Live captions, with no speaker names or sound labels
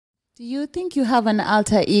Do you think you have an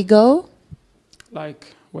alter ego?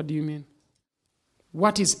 Like, what do you mean?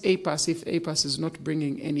 What is APass if APass is not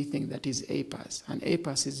bringing anything that is APass? And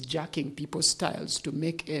APass is jacking people's styles to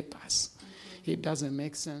make APass. It doesn't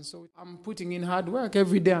make sense. So I'm putting in hard work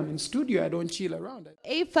every day. I'm in studio. I don't chill around.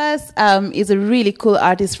 APass is a really cool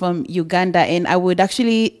artist from Uganda, and I would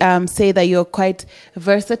actually say that you're quite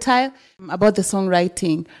versatile. About the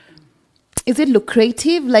songwriting, is it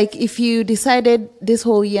lucrative? Like, if you decided this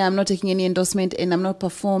whole year I'm not taking any endorsement and I'm not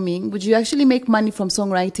performing, would you actually make money from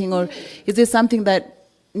songwriting, or is this something that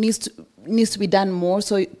needs to be done more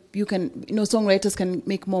so you can, songwriters can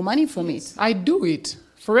make more money from it? I do it.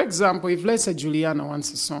 For example, if let's say Juliana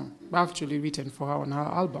wants a song, I've actually written for her on her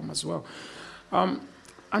album as well,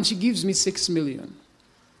 and she gives me 6 million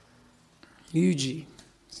UG,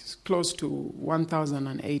 it's close to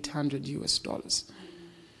 1,800 US dollars,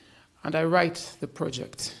 and I write the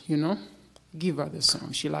project, give her the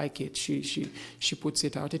song. She like it. She puts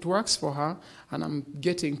it out. It works for her, and I'm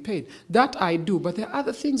getting paid. That I do, but there are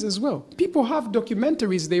other things as well. People have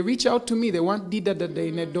documentaries. They reach out to me. They want da-da-da-da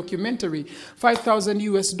in a documentary, 5,000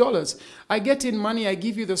 US dollars. I get in money. I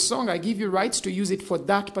give you the song. I give you rights to use it for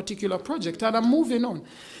that particular project, and I'm moving on.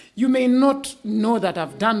 You may not know that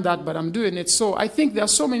I've done that, but I'm doing it. So I think there are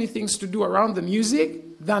so many things to do around the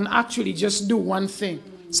music than actually just do one thing.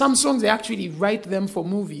 Some songs, they actually write them for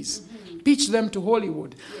movies. Pitch them to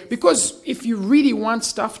Hollywood. Because if you really want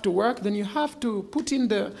stuff to work, then you have to put in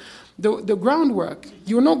the groundwork.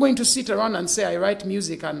 You're not going to sit around and say, I write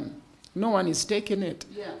music and no one is taking it.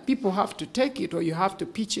 Yeah. People have to take it, or you have to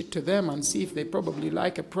pitch it to them and see if they probably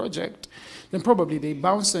like a project. Then probably they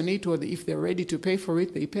bounce on it, or if they're ready to pay for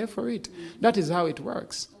it, they pay for it. That is how it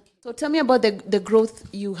works. So tell me about the growth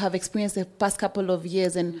you have experienced the past couple of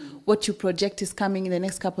years and what you project is coming in the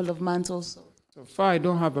next couple of months also. So far, I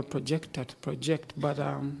don't have a projected project, but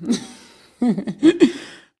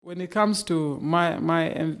when it comes to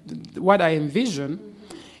what I envision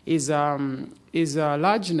is a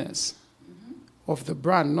largeness of the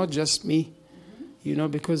brand, not just me,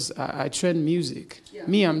 because I train music. Yeah.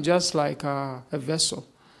 Me, I'm just like a vessel.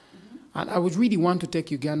 And I would really want to take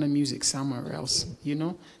Ugandan music somewhere else,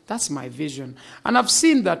 That's my vision. And I've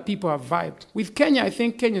seen that people have vibed. With Kenya, I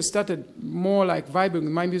think Kenya started more like vibing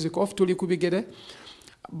with my music off Tuli Kubigede.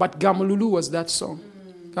 But Gamululu was that song.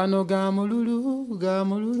 Kano Gamululu,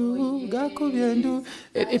 Gamululu, Gakubiendu.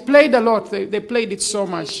 It played a lot. They played it so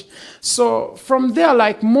much. So from there,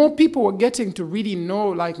 like, more people were getting to really know,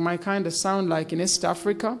 like, my kind of sound, like in East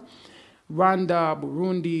Africa, Rwanda,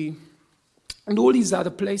 Burundi, and all these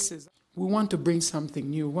other places. We want to bring something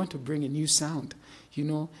new. We want to bring a new sound,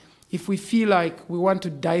 If we feel like we want to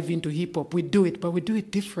dive into hip-hop, we do it, but we do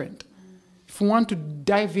it different. If we want to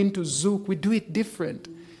dive into Zouk, we do it different.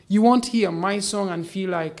 You won't hear my song and feel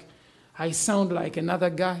like I sound like another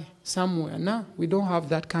guy somewhere. No, we don't have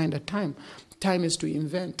that kind of time. Time is to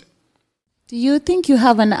invent. Do you think you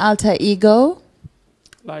have an alter ego?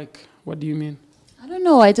 Like, what do you mean? I don't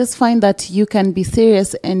know. I just find that you can be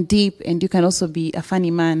serious and deep, and you can also be a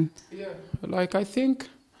funny man. Yeah, like, I think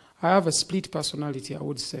I have a split personality, I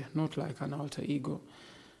would say, not like an alter ego,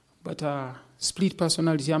 but split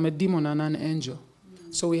personality. I'm a demon and an angel.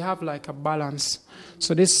 So we have like a balance.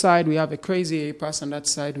 So this side we have a crazy APass, and that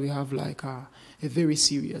side we have like a very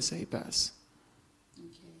serious APass. Okay.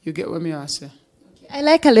 You get what I say? I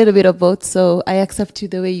like a little bit of both, so I accept you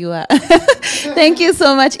the way you are. Thank you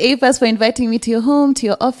so much, APass, for inviting me to your home, to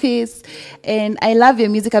your office. And I love your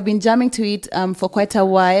music. I've been jamming to it for quite a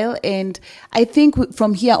while. And I think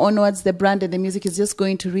from here onwards, the brand and the music is just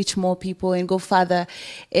going to reach more people and go further.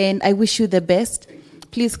 And I wish you the best.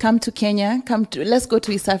 Please come to Kenya. Let's go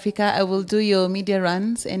to East Africa. I will do your media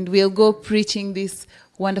runs, and we'll go preaching these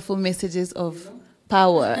wonderful messages of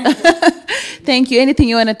power. Thank you. Anything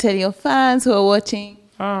you want to tell your fans who are watching?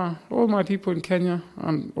 All my people in Kenya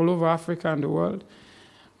and all over Africa and the world,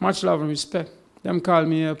 much love and respect. Them call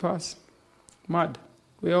me APass. Mad.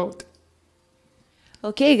 We out.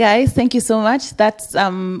 Okay, guys, thank you so much. That's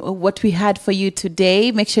what we had for you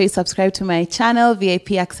today. Make sure you subscribe to my channel,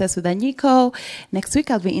 VIP Access with Anyiko. Next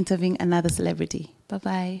week, I'll be interviewing another celebrity.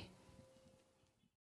 Bye-bye.